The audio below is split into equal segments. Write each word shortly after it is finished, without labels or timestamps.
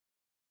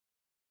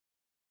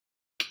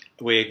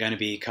we're going to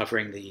be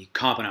covering the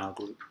Carbonyl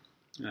Group,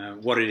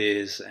 what it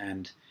is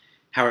and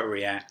how it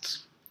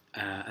reacts.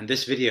 And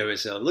this video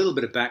is a little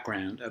bit of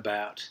background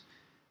about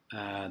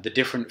the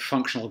different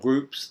functional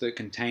groups that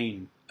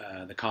contain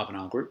the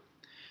Carbonyl Group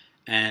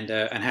and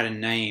how to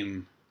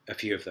name a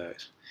few of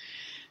those.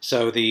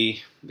 So the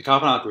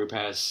Carbonyl Group,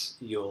 as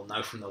you'll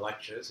know from the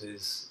lectures,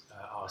 is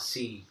our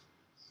C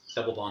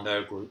double bond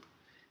O group.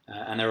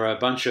 And there are a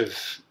bunch of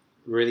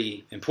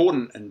really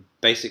important and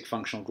basic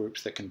functional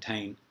groups that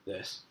contain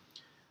this.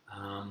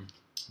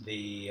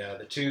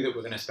 The two that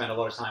we're going to spend a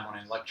lot of time on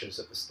in lectures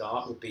at the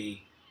start would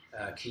be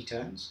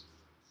ketones.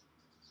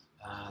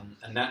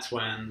 And that's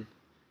when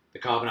the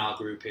Carbonyl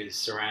group is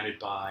surrounded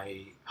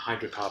by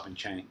hydrocarbon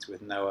chains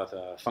with no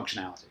other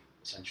functionality,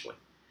 essentially.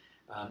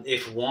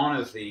 If one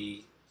of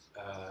the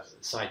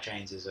side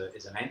chains is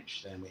an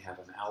H, then we have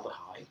an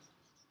aldehyde.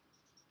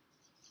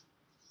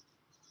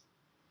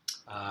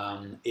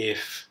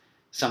 If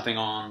something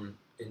on,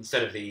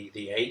 instead of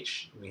the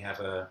H, we have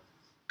a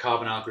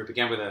Carbonyl group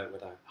again with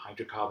a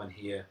hydrocarbon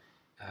here,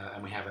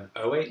 and we have an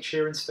OH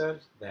here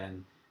instead,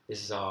 then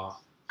this is our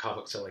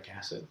Carboxylic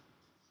Acid.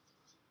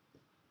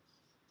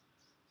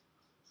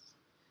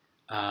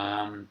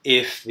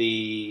 If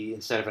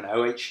instead of an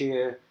OH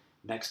here,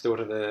 next door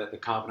to the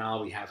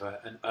Carbonyl, we have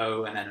an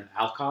O and then an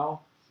alkyl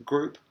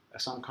group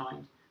of some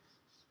kind.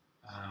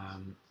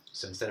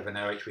 So instead of an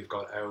OH, we've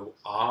got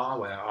OR,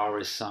 where R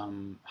is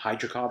some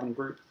hydrocarbon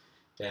group.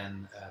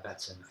 Then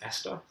that's an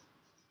ester.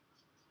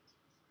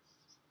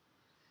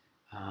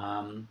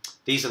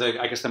 These are,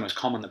 I guess, the most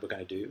common that we're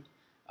going to do.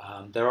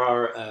 There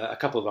are a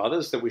couple of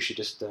others that we should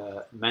just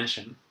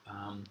mention.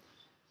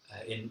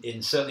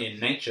 Certainly in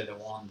nature, the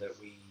one that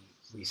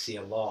we see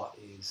a lot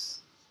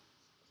is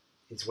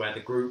where the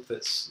group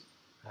that's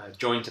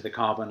joined to the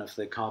carbon of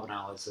the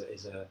carbonyl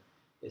is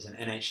an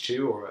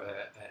NH2 or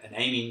an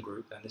amine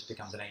group, and this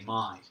becomes an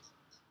amide.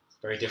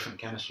 Very different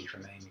chemistry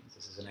from amines.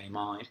 This is an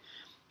amide.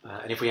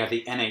 And if we have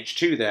the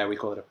NH2 there, we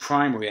call it a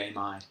primary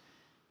amide.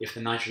 If the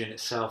nitrogen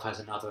itself has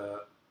another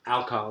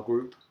alkyl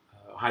group,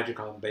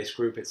 hydrocarbon-based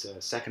group, it's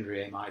a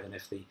secondary amide. And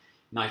if the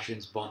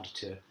nitrogen's bonded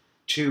to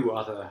two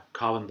other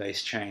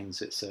carbon-based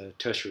chains, it's a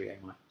tertiary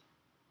amide.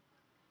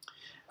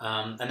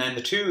 And then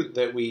the two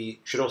that we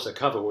should also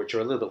cover, which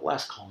are a little bit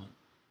less common,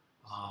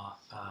 are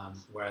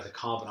where the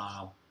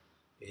carbonyl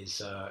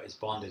is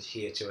bonded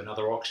here to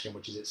another oxygen,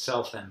 which is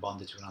itself then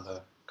bonded to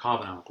another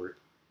carbonyl group.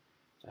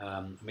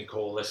 And we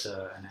call this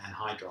an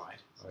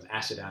anhydride, or an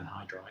acid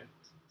anhydride.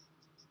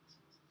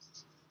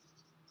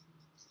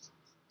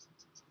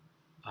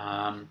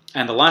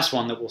 And the last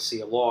one that we'll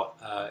see a lot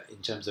in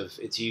terms of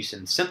its use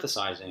in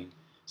synthesizing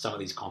some of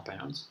these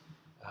compounds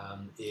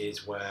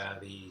is where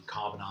the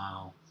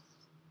carbonyl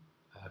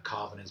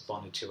carbon is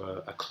bonded to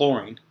a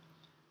chlorine,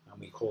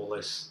 and we call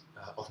this,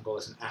 often call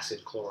this an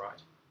acid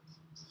chloride.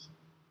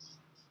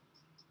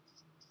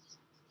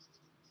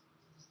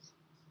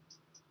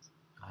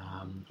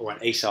 Or an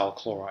acyl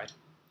chloride.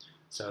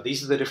 So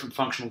these are the different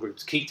functional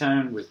groups.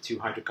 Ketone with two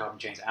hydrocarbon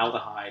chains,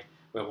 aldehyde,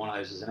 where one of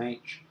those is an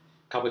H.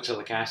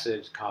 Carboxylic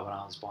acid,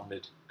 carbonyl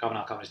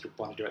carbon is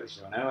bonded directly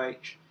to an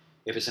OH.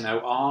 If it's an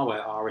OR,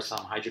 where R is some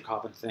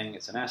hydrocarbon thing,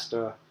 it's an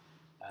ester.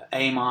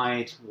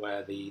 Amide,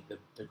 where the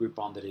group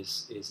bonded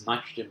is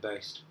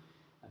nitrogen-based.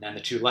 And then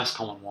the two less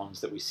common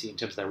ones that we see in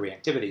terms of their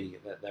reactivity,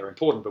 they're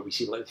important, but we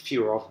see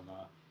fewer of them,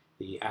 are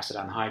the acid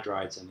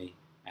anhydrides and the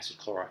acid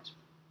chlorides.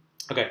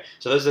 Okay,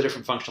 so those are the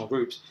different functional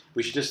groups.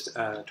 We should just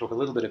talk a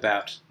little bit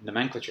about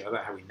nomenclature,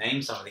 about how we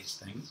name some of these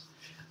things.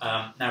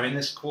 Now, in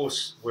this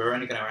course, we're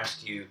only going to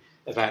ask you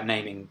about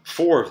naming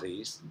four of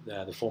these,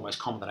 the four most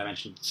common that I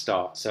mentioned at the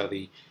start. So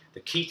the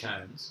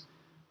ketones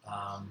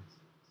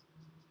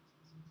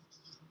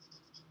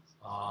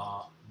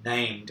are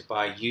named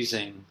by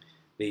using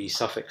the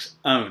suffix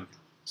 -one.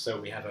 So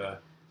we have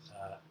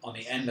on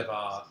the end of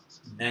our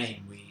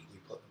name, we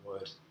put the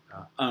word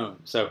 -one.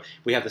 So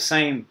we have the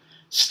same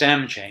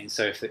stem chain.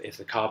 So if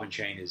the carbon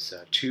chain is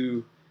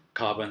two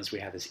carbons, we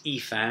have this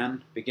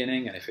ethan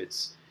beginning, and if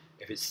it's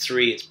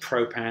three, it's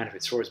propan. If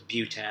it's four, it's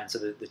butan. So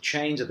the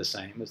chains are the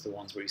same as the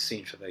ones we've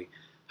seen for the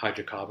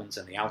hydrocarbons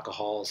and the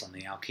alcohols and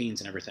the alkenes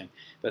and everything.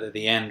 But at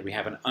the end, we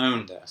have an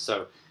 -one there.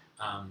 So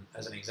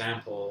as an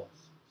example,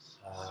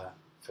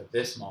 for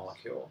this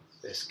molecule,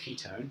 this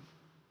ketone,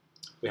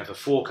 we have a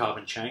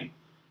 4-carbon chain,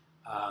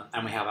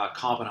 and we have our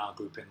carbonyl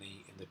group in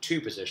the 2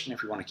 position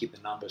if we want to keep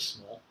the numbers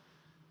small.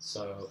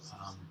 So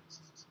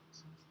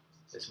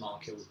this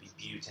molecule would be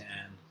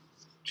butan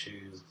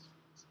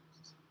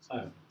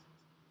 2-O,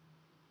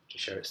 to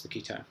show it's the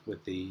ketone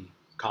with the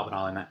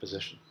carbonyl in that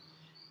position.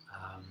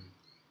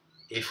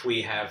 If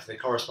we have the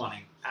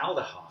corresponding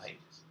aldehyde,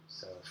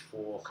 so a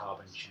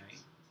 4-carbon chain,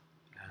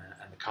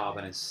 and the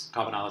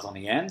carbonyl is on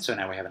the end, so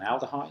now we have an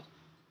aldehyde,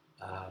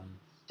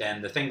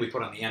 then the thing we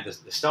put on the end,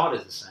 the start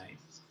is the same.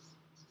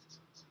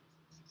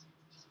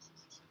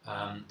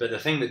 But the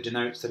thing that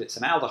denotes that it's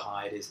an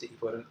aldehyde is that you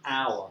put an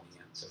al on the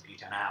end, so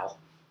butanal,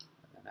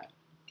 and that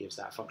gives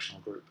that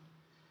functional group.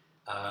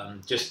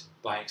 Just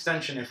by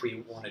extension, if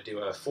we want to do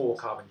a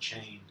 4-carbon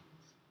chain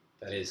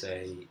that is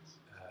a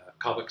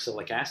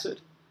carboxylic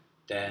acid,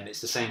 then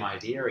it's the same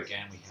idea.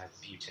 Again, we have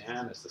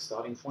butane as the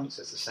starting point,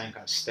 so it's the same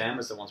kind of stem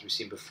as the ones we've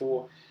seen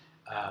before,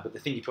 but the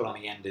thing you put on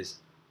the end is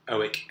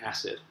oic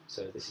acid.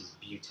 So this is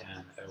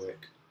butanoic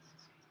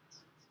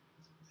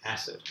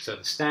acid. So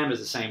the stem is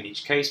the same in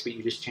each case, but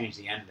you just change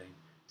the ending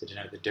to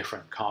denote the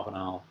different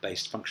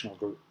carbonyl-based functional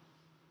group.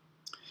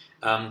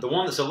 The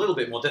one that's a little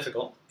bit more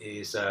difficult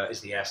is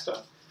the ester.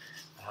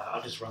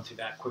 I'll just run through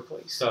that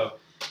quickly. So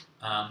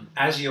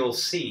as you'll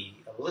see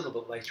a little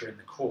bit later in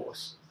the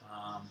course,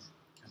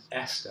 an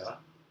ester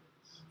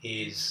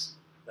is,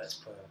 let's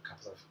put a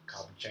couple of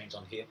carbon chains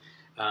on here.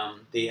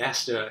 The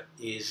ester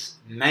is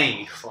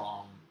made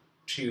from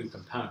two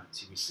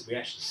components. We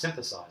actually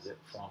synthesize it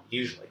from,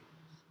 usually,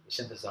 we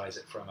synthesize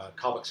it from a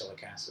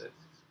carboxylic acid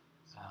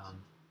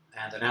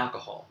and an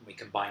alcohol. We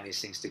combine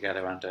these things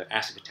together under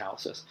acid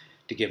catalysis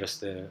to give us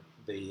the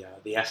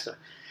ester.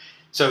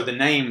 So the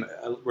name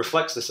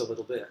reflects this a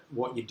little bit.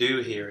 What you do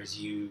here is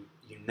you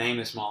name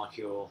this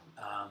molecule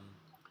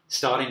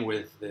starting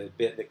with the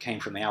bit that came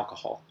from the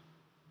alcohol.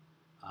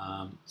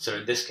 So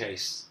in this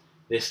case,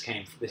 this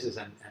is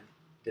an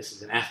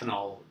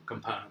ethanol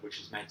component which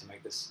is made to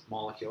make this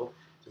molecule.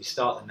 So we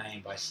start the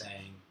name by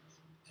saying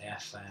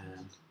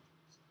ethan.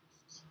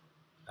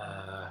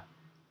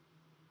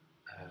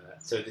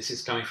 So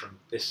this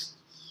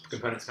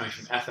component's coming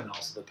from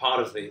ethanol. So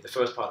the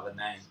first part of the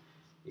name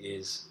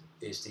is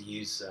to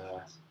use,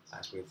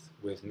 as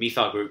with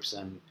methyl groups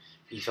and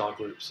ethyl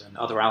groups and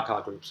other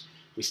alkyl groups,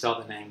 we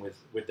start the name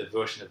with the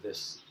version of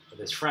this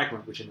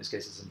fragment, which in this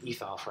case is an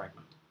ethyl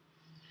fragment.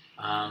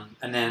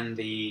 And then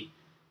the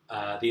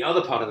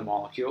other part of the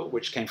molecule,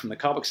 which came from the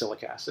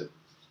carboxylic acid,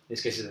 in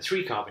this case is a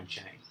 3-carbon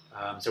chain.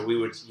 So we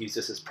would use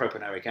this as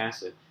propanoic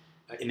acid.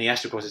 In the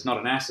ester, of course, it's not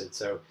an acid,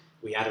 so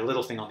we add a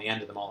little thing on the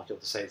end of the molecule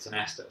to say it's an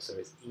ester. So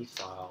it's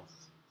ethyl,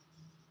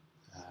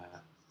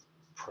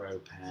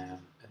 propan,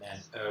 and then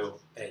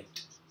O8.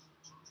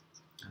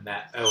 And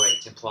that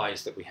O8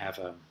 implies that we have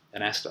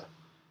an ester.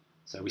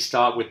 So we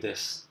start with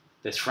this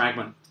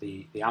fragment,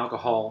 the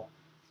alcohol.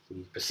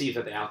 We perceive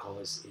that the alcohol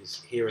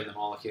is here in the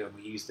molecule, and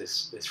we use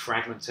this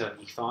fragment term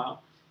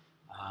ethyl.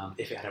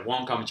 If it had a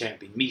 1-carbon chain,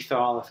 it would be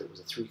methyl. If it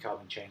was a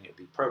 3-carbon chain, it would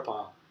be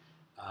propyl.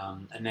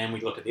 And then we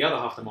look at the other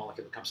half of the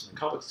molecule that comes from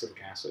the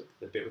carboxylic acid,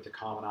 the bit with the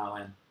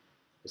carbonyl in.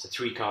 It's a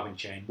 3-carbon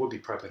chain, would be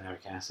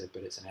propanoic acid,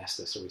 but it's an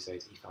ester, so we say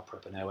it's ethyl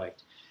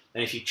propanoate.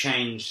 Then if you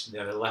change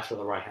the left or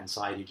the right-hand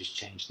side, you just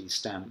change these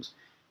stems,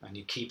 and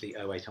you keep the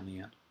O8 on the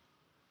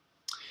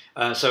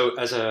end. So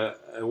as a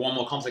one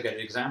more complicated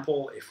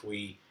example, if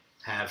we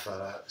have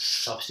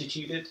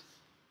substituted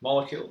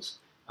molecules,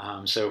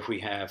 so if we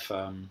have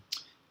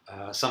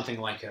something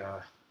like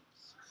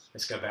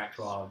let's go back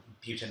to our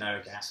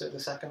butanoic acid a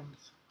second.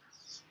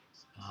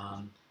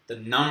 The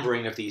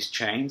numbering of these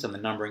chains and the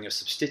numbering of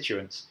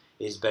substituents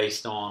is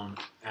based on,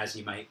 as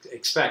you may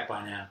expect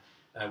by now,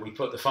 we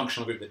put the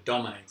functional group that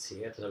dominates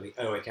here, so the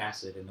oic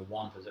acid, in the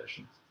 1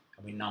 position,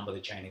 and we number the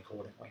chain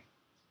accordingly.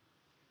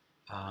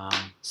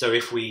 So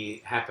if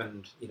we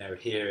happened,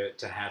 here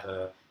to have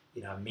a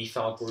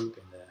methyl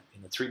group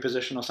in the 3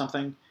 position or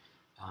something,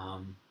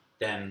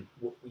 then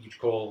you'd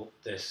call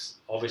this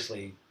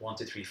obviously 1,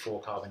 2, 3,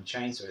 4 carbon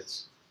chain, so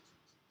it's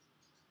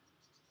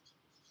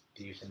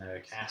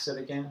butanoic acid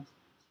again.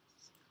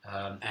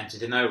 And to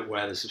denote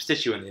where the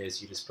substituent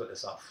is, you just put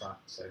this up front,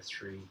 so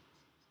 3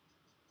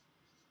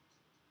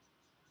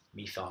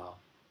 methyl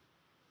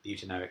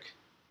butanoic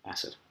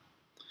acid.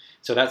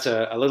 So that's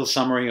a little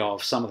summary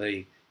of some of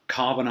the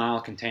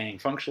carbonyl-containing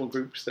functional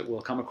groups that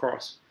we'll come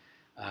across.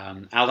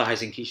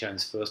 Aldehydes and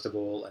ketones first of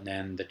all, and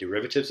then the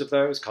derivatives of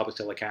those,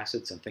 carboxylic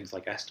acids and things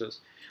like esters,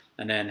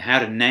 and then how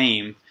to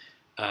name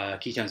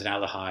ketones and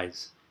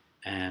aldehydes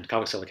and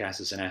carboxylic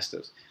acids and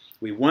esters.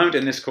 We won't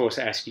in this course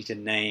ask you to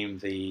name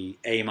the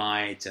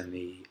amides and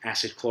the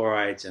acid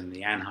chlorides and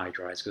the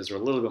anhydrides because they're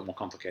a little bit more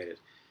complicated.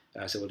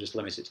 So we'll just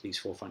limit it to these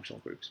 4 functional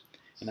groups.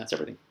 And that's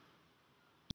everything.